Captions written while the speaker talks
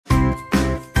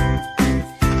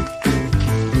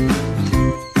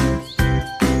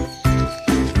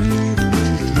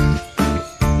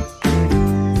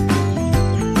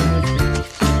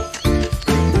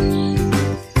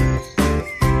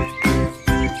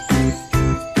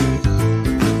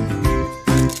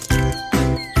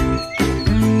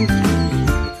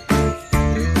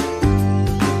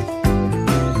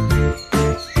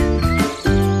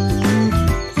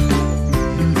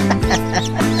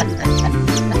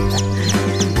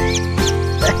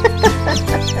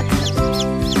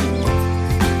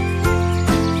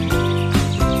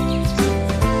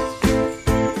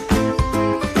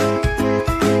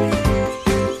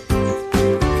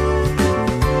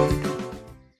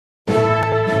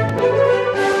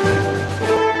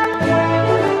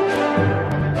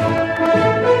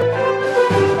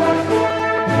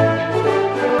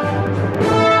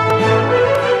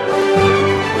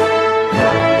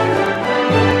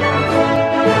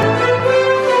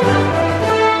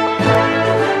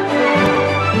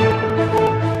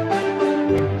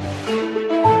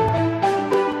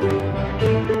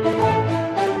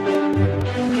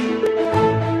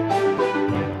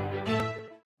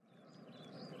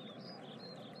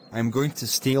I'm going to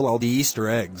steal all the Easter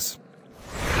eggs.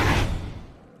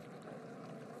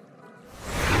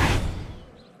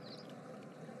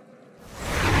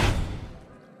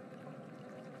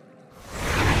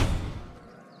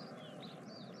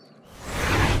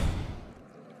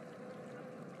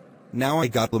 Now I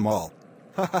got them all.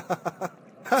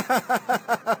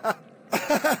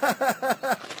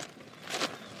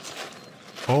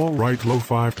 All right,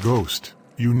 Lo-Fi Ghost.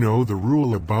 You know the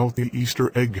rule about the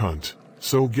Easter egg hunt,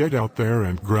 so get out there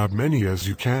and grab many as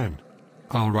you can.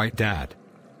 All right, Dad.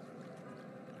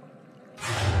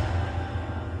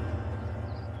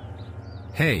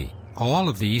 Hey, all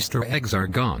of the Easter eggs are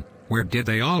gone. Where did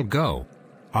they all go?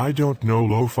 I don't know,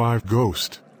 Lo-Fi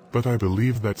Ghost, but I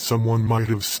believe that someone might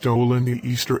have stolen the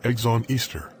Easter eggs on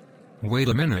Easter. Wait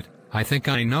a minute, I think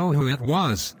I know who it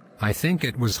was. I think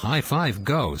it was High Five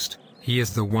Ghost. He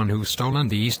is the one who stolen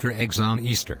the Easter eggs on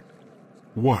Easter.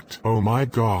 What? Oh my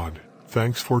God,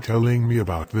 thanks for telling me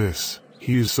about this.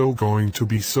 He is so going to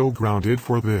be so grounded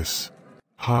for this.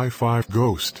 High Five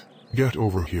Ghost, get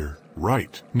over here,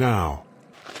 right now.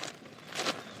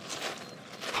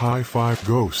 High Five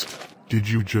Ghost, did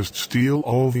you just steal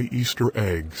all the Easter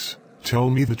eggs? Tell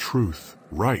me the truth,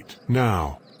 right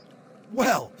now.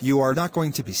 Well, you are not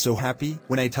going to be so happy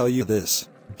when I tell you this,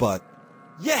 but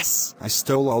yes, I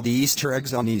stole all the Easter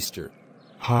eggs on Easter.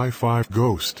 High Five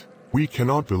Ghost, we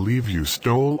cannot believe you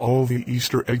stole all the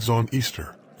Easter eggs on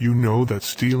Easter. You know that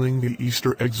stealing the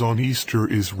Easter eggs on Easter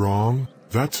is wrong?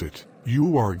 That's it.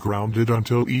 You are grounded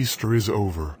until Easter is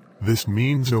over. This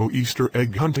means no Easter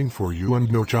egg hunting for you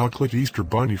and no chocolate Easter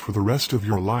bunny for the rest of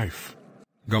your life.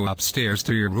 Go upstairs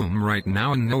to your room right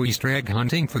now and no Easter egg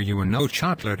hunting for you and no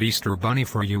chocolate Easter bunny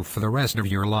for you for the rest of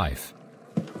your life.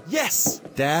 Yes,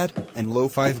 Dad and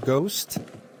Lo-Fi Ghost.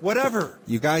 Whatever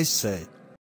you guys say.